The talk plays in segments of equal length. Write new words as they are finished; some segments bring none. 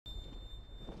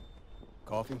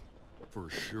coffee? For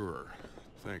sure.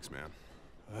 Thanks, man.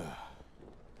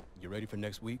 You ready for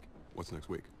next week? What's next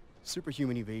week?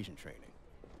 Superhuman evasion training.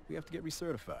 We have to get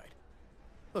recertified.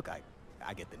 Look, I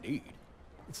get the need.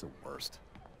 It's the worst.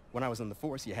 When I was in the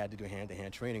force, you had to do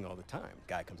hand-to-hand training all the time.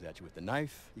 Guy comes at you with the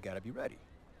knife, you gotta be ready.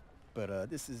 But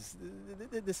this is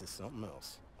something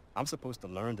else. I'm supposed to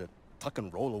learn to tuck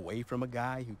and roll away from a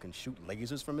guy who can shoot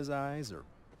lasers from his eyes, or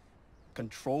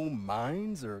control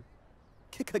minds, or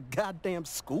kick a goddamn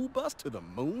school bus to the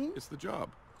moon? It's the job.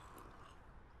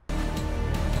 Oh,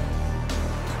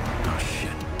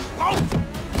 shit. Oh!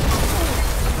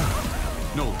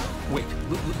 No, wait.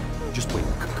 Just wait.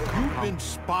 You've been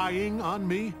spying on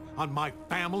me? On my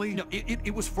family? No,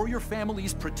 it was for your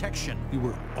family's protection. You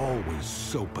were always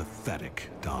so pathetic,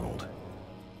 Donald.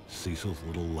 Cecil's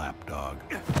little lapdog.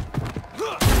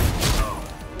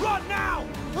 Run now!